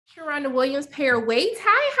Sharonda Williams, pair of weights.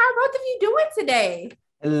 Hi, how are both of you doing today?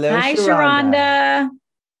 Hello, Hi, Sharonda. Sharonda.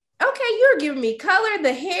 Okay, you're giving me color,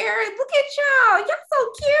 the hair. Look at y'all. Y'all so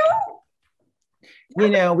cute.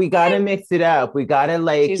 We got to mix it up. We got to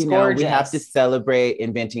She's we have to gorgeous. celebrate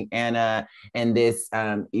Inventing Anna and this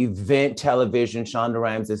event television, Shonda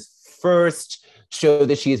Rhimes' first show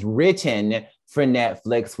that she's written for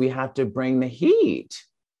Netflix. We have to bring the heat.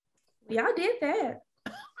 Y'all did that.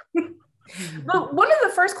 But one of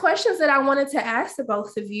the first questions that I wanted to ask to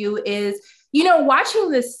both of you is, watching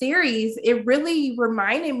this series, it really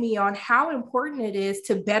reminded me on how important it is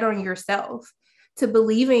to bet on yourself, to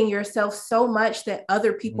believe in yourself so much that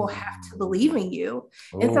other people have to believe in you.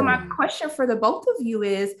 And so my question for the both of you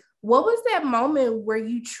is, what was that moment where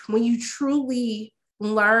when you truly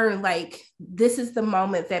learned, like, this is the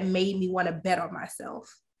moment that made me want to bet on myself?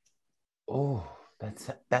 Oh, that's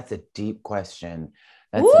a deep question.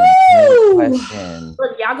 That's a deep question.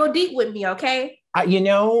 Look, y'all go deep with me, okay?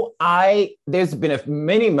 There's been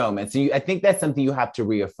many moments. I think that's something you have to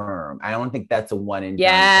reaffirm. I don't think that's a one and done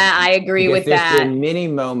Yeah, thing, I agree with that. There's been many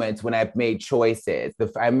moments when I've made choices.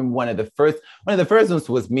 I remember one of the first ones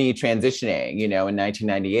was me transitioning, in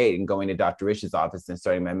 1998 and going to Dr. Rich's office and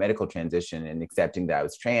starting my medical transition and accepting that I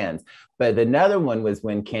was trans. But another one was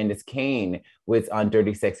when Candace Kane was on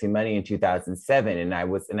Dirty Sexy Money in 2007. And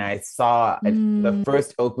I saw the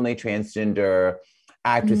first openly transgender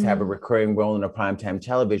actors have a recurring role in a primetime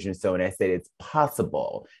television show. And I said, it's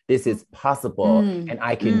possible. This is possible. And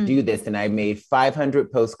I can do this. And I made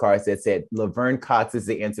 500 postcards that said, Laverne Cox is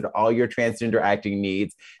the answer to all your transgender acting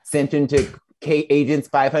needs. Sent them to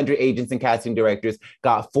 500 agents and casting directors,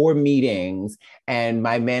 got 4 meetings. And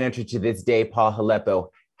my manager to this day, Paul Haleppo,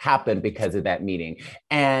 happened because of that meeting.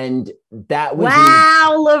 And that was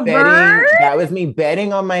Laverne. That was me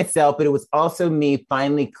betting on myself, but it was also me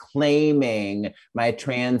finally claiming my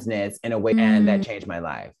transness in a way, and that changed my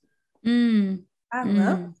life. I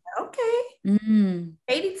love it. Okay.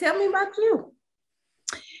 Katie, tell me about you.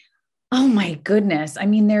 Oh my goodness. I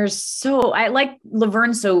mean, I like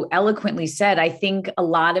Laverne so eloquently said, I think a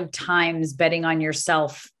lot of times betting on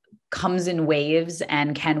yourself comes in waves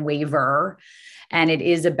and can waver. And it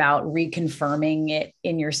is about reconfirming it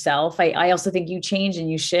in yourself. I also think you change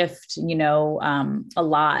and you shift, a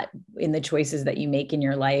lot in the choices that you make in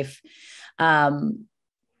your life. Shonda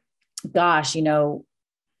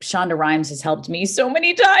Rhimes has helped me so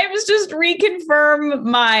many times just reconfirm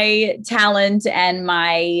my talent and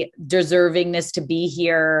my deservingness to be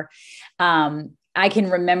here. I can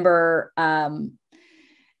remember,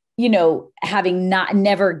 having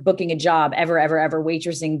never booking a job, ever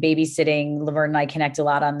waitressing, babysitting. Laverne and I connect a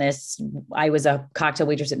lot on this. I was a cocktail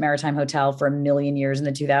waitress at Maritime Hotel for a million years in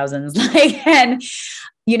the 2000s.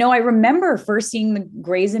 I remember first seeing the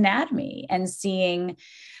Grey's Anatomy and seeing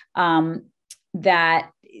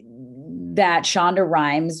that Shonda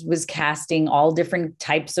Rhimes was casting all different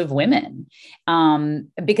types of women.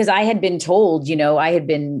 Because I had been told, I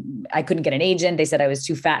couldn't get an agent. They said I was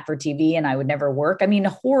too fat for TV and I would never work. I mean,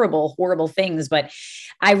 horrible, horrible things. But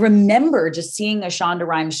I remember just seeing a Shonda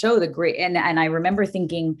Rhimes show, and I remember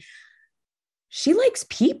thinking, she likes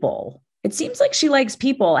people. It seems like she likes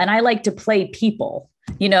people, and I like to play people.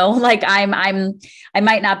 I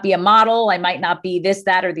might not be a model. I might not be this,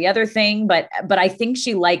 that, or the other thing, but I think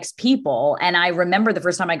she likes people. And I remember the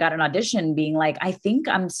first time I got an audition being like, I think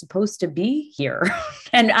I'm supposed to be here.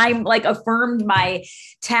 And I affirmed my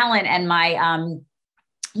talent and my,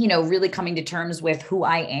 really coming to terms with who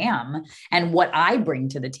I am and what I bring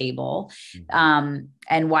to the table, and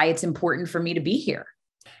why it's important for me to be here.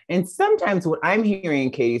 And sometimes what I'm hearing in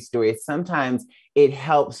Katie's story is sometimes it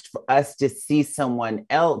helps for us to see someone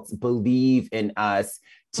else believe in us,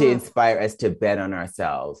 to inspire us to bet on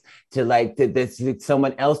ourselves, to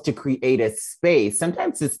someone else to create a space.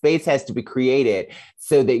 Sometimes the space has to be created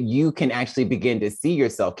so that you can actually begin to see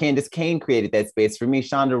yourself. Candace Kane created that space for me.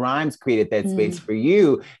 Shonda Rhimes created that space for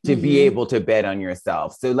you to be able to bet on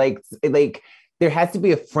yourself. So there has to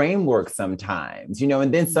be a framework sometimes,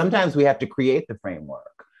 and then sometimes we have to create the framework.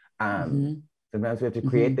 Sometimes we have to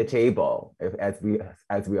create the table, as we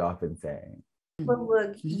often say. Well,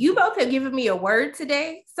 look, you both have given me a word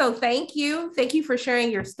today. So thank you. Thank you for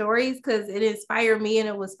sharing your stories, because it inspired me and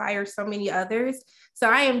it will inspire so many others. So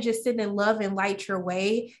I am just sitting in love and light your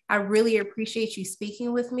way. I really appreciate you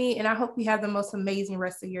speaking with me, and I hope you have the most amazing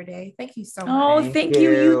rest of your day. Thank you so much. Oh, thank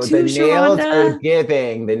you. You too,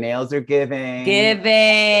 Sharonda. The nails are giving.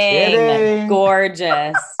 Giving.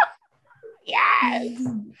 Gorgeous. Yes.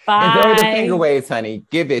 Bye. And throw the finger waves, honey.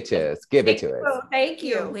 Give it to us. Give it to us. Thank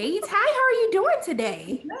you. Wait, hi, how are you doing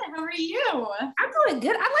today? Good. How are you? I'm doing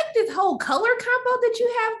good. I like this whole color combo that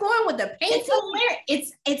you have going with the painting. It's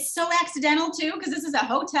hilarious. It's so accidental too, because this is a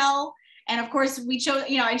hotel. And of course we chose,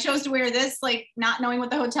 I chose to wear this, like not knowing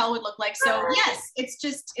what the hotel would look like. So yes,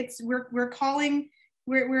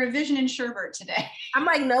 we're a vision in Sherbert today. I'm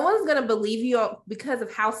like, no one's going to believe you because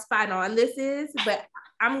of how spot on this is, but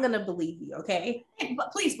I'm going to believe you. Okay.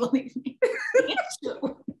 But please believe me.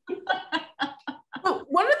 But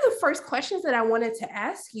one of the first questions that I wanted to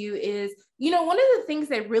ask you is, one of the things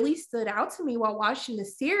that really stood out to me while watching the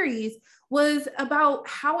series was about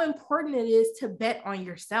how important it is to bet on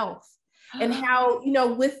yourself. And how,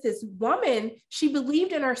 with this woman, she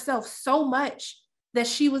believed in herself so much that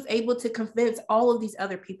she was able to convince all of these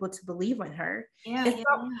other people to believe in her. Yeah.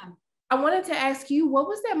 I wanted to ask you, what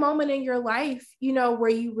was that moment in your life, where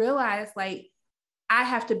you realized, like, I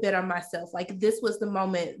have to bet on myself? Like, this was the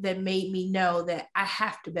moment that made me know that I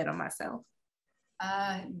have to bet on myself.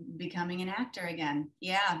 Becoming an actor again.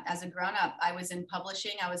 Yeah. As a grown-up, I was in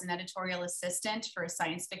publishing. I was an editorial assistant for a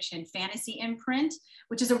science fiction and fantasy imprint,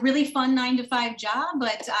 which is a really fun 9-to-5 job.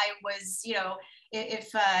 But I was,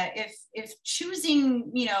 if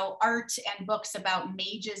choosing, art and books about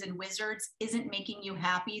mages and wizards isn't making you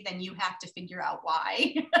happy, then you have to figure out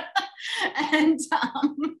why. And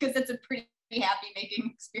because it's a pretty happy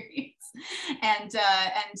making experience. And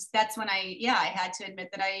that's when I had to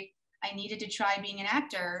admit that I needed to try being an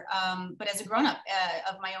actor, but as a grown-up,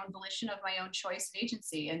 of my own volition, of my own choice and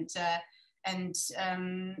agency. And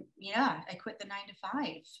I quit the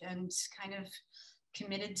 9-to-5 and kind of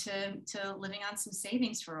committed to living on some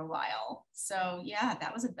savings for a while. So yeah,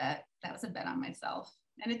 that was a bet. That was a bet on myself.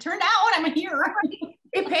 And it turned out I'm a hero.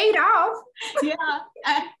 It paid off. Yeah,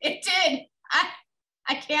 it did.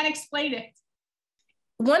 I can't explain it.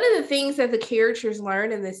 One of the things that the characters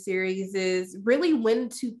learn in this series is really when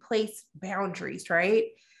to place boundaries, right?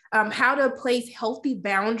 How to place healthy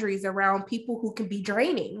boundaries around people who can be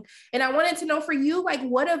draining. And I wanted to know for you, like,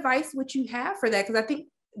 what advice would you have for that? Because I think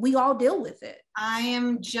we all deal with it. I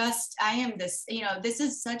am this, this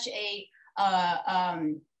is such a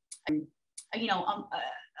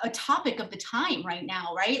topic of the time right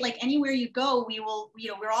now, right? Like anywhere you go,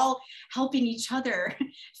 we're all helping each other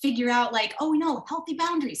figure out, like, oh no, healthy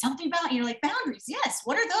boundaries, like boundaries. Yes.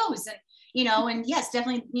 What are those? And yes,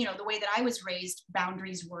 definitely, the way that I was raised,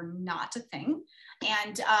 boundaries were not a thing.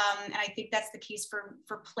 And I think that's the case for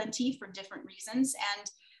plenty, for different reasons. And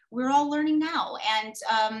we're all learning now. And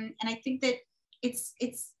I think that it's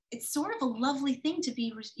sort of a lovely thing to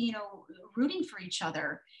be, rooting for each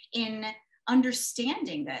other in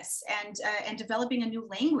understanding this and developing a new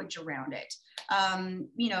language around it.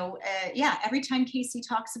 Every time Casey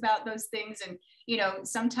talks about those things, and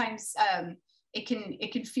sometimes it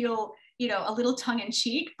can feel a little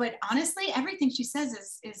tongue-in-cheek, but honestly, everything she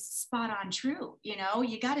says is spot on true.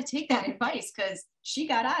 You got to take that advice because she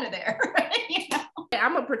got out of there.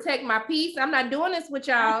 I'm gonna protect my peace. I'm not doing this with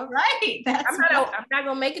y'all. Right. I'm not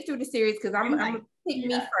gonna make it through the series because I'm gonna pick me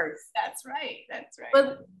first. That's right.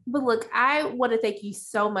 But look, I want to thank you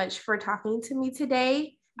so much for talking to me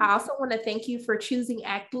today. I also want to thank you for choosing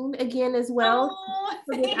acting again as well,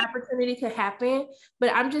 for this opportunity to happen.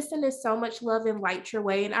 But I'm just sending so much love and light your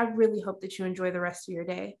way, and I really hope that you enjoy the rest of your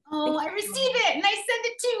day. Oh, I receive it, and I send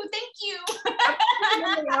it too. Thank you.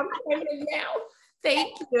 I'm sending it now.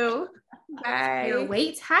 Thank you. Bye.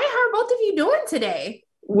 Wait, hi, how are both of you doing today?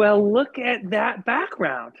 Well, look at that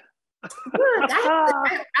background. Look,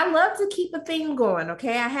 I love to keep a thing going,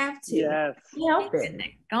 okay? I have to. Yes. Help it.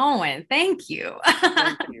 Going. Thank you.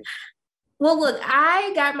 Thank you. Well, look,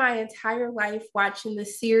 I got my entire life watching the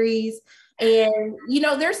series, and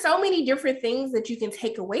there's so many different things that you can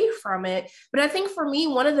take away from it. But I think for me,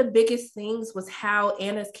 one of the biggest things was how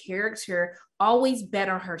Anna's character always bet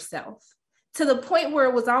on herself, to the point where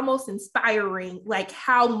it was almost inspiring, like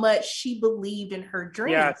how much she believed in her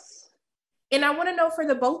dream. Yes. And I want to know for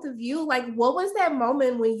the both of you, like, what was that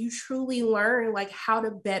moment when you truly learned, like, how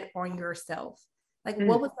to bet on yourself? Like,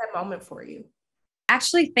 what was that moment for you? I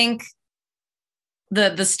actually think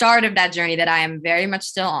the start of that journey that I am very much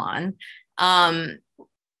still on, I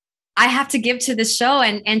have to give to the show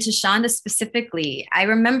and to Shonda specifically. I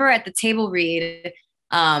remember at the table read,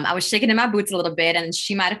 I was shaking in my boots a little bit, and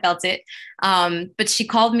she might have felt it. But she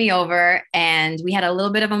called me over and we had a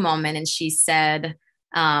little bit of a moment, and she said,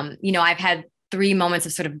 I've had 3 moments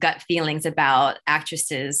of sort of gut feelings about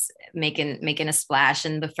actresses making a splash.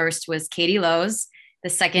 And the first was Katie Lowe's, the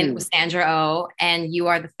second was Sandra Oh, and you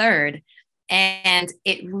are the third. And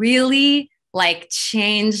it really like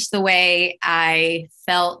changed the way I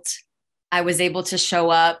felt I was able to show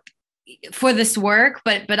up for this work,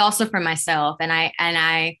 but also for myself. And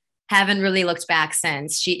I haven't really looked back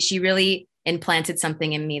since. She really implanted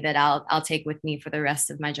something in me that I'll take with me for the rest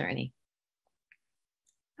of my journey.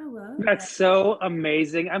 I love That's so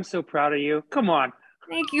amazing. I'm so proud of you. Come on.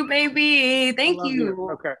 Thank you, baby. Thank you.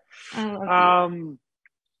 Okay. I love you.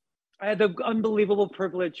 I had the unbelievable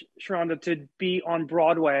privilege, Sharonda, to be on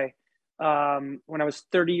Broadway when I was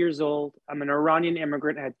 30 years old. I'm an Iranian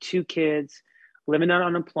immigrant. I had 2 kids, living on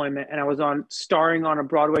unemployment, and I was starring on a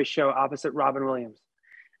Broadway show opposite Robin Williams.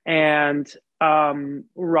 And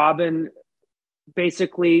Robin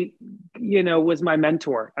basically, was my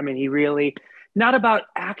mentor. I mean, he really, not about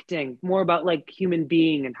acting, more about like human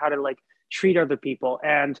being and how to like treat other people,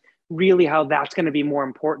 and really how that's going to be more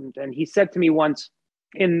important. And he said to me once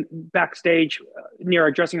in backstage near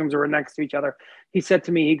our dressing rooms, we were next to each other. He said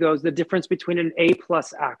to me, he goes, the difference between an A+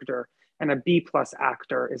 actor and a B+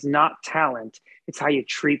 actor is not talent. It's how you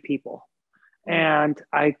treat people. And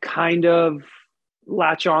I kind of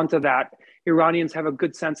latch on to that. Iranians have a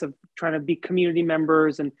good sense of trying to be community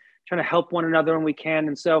members and trying to help one another when we can.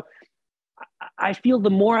 And so I feel the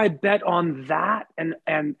more I bet on that and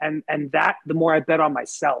that, the more I bet on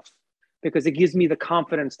myself, because it gives me the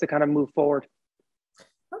confidence to kind of move forward.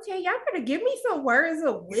 Okay, y'all better give me some words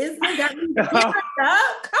of wisdom. Got me up.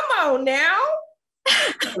 Come on now.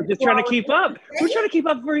 We're just trying to keep up. We're trying to keep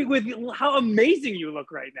up with how amazing you look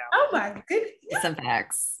right now. Oh my goodness. Some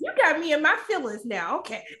facts. You got me in my feelings now.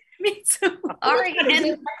 Okay. Me too.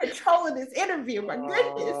 Arian. Control of this interview. My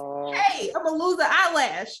goodness. Hey, I'm gonna lose an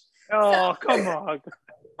eyelash. Oh, come on.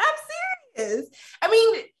 I'm serious. I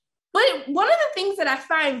mean, but one of the things that I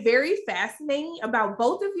find very fascinating about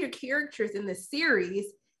both of your characters in the series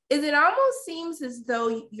is it almost seems as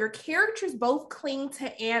though your characters both cling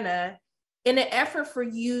to Anna in an effort for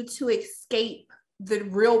you to escape the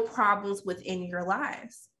real problems within your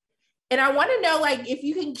lives. And I want to know, like, if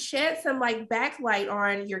you can shed some like backlight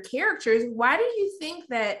on your characters, why do you think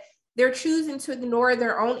that they're choosing to ignore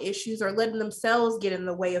their own issues or letting themselves get in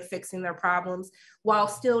the way of fixing their problems while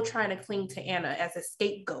still trying to cling to Anna as a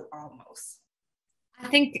scapegoat almost? I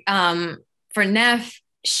think for Neff,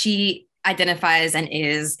 she identifies and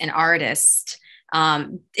is an artist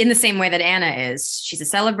in the same way that Anna is. She's a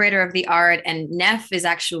celebrator of the art, and Neff is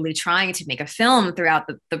actually trying to make a film throughout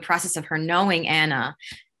the process of her knowing Anna.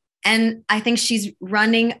 And I think she's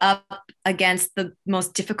running up against the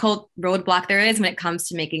most difficult roadblock there is when it comes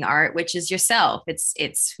to making art, which is yourself.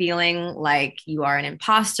 It's feeling like you are an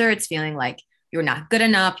imposter. It's feeling like you're not good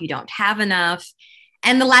enough. You don't have enough.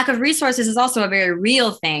 And the lack of resources is also a very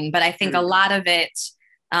real thing. But I think a lot of it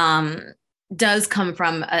does come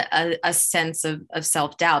from a sense of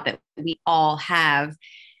self-doubt that we all have.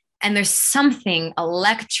 And there's something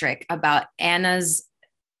electric about Anna's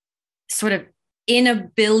sort of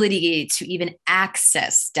inability to even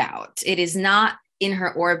access doubt. It is not in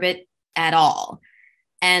her orbit at all.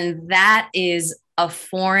 And that is a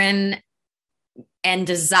foreign and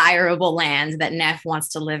desirable land that Neff wants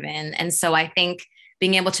to live in. And so I think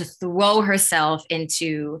being able to throw herself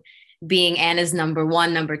into being Anna's number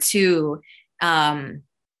one, number two,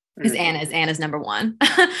 because Anna's number one,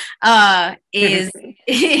 is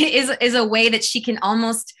a way that she can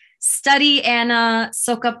almost study Anna,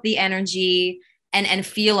 soak up the energy, and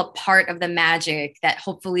feel a part of the magic that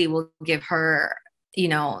hopefully will give her,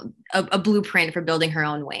 a blueprint for building her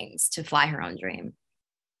own wings to fly her own dream.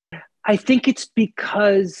 I think it's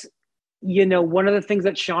because, one of the things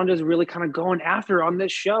that Shonda is really kind of going after on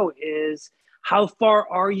this show is how far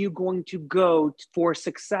are you going to go for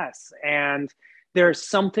success? And there's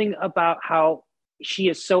something about how she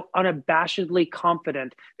is so unabashedly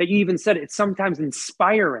confident that you even said it's sometimes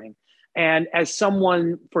inspiring. And as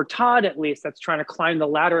someone, for Todd at least, that's trying to climb the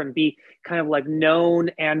ladder and be kind of like known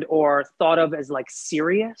and or thought of as like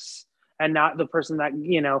serious and not the person that,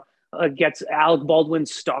 gets Alec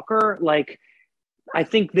Baldwin's stalker, like, I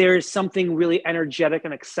think there's something really energetic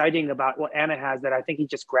and exciting about what Anna has that I think he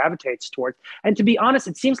just gravitates towards. And to be honest,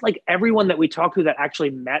 it seems like everyone that we talk to that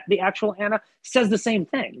actually met the actual Anna says the same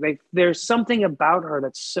thing. There's something about her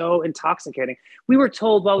that's so intoxicating. We were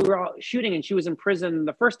told while we were shooting and she was in prison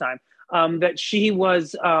the first time that she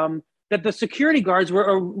was, that the security guards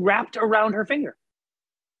were wrapped around her finger.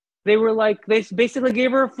 They were like, they basically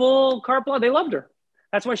gave her a full carte blanche. They loved her.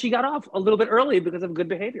 That's why she got off a little bit early, because of good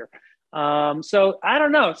behavior. So I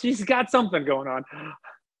don't know. She's got something going on.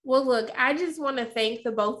 Well, look, I just want to thank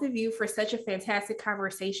the both of you for such a fantastic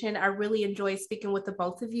conversation. I really enjoyed speaking with the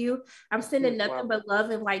both of you. I'm sending nothing but love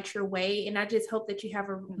and light your way. And I just hope that you have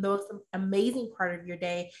the most amazing part of your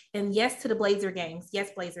day. And yes to the Blazer games. Yes,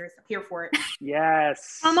 Blazers. I'm here for it.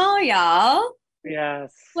 Yes. Come on, y'all.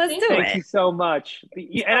 Yes. Let's do it. Thank you so much.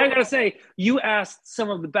 And I gotta say, you asked some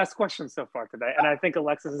of the best questions so far today. And I think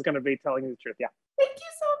Alexis is gonna be telling you the truth. Yeah. Thank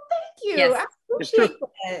you. Yes. I appreciate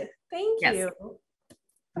that. Thank you.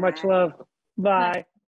 Much love. Bye.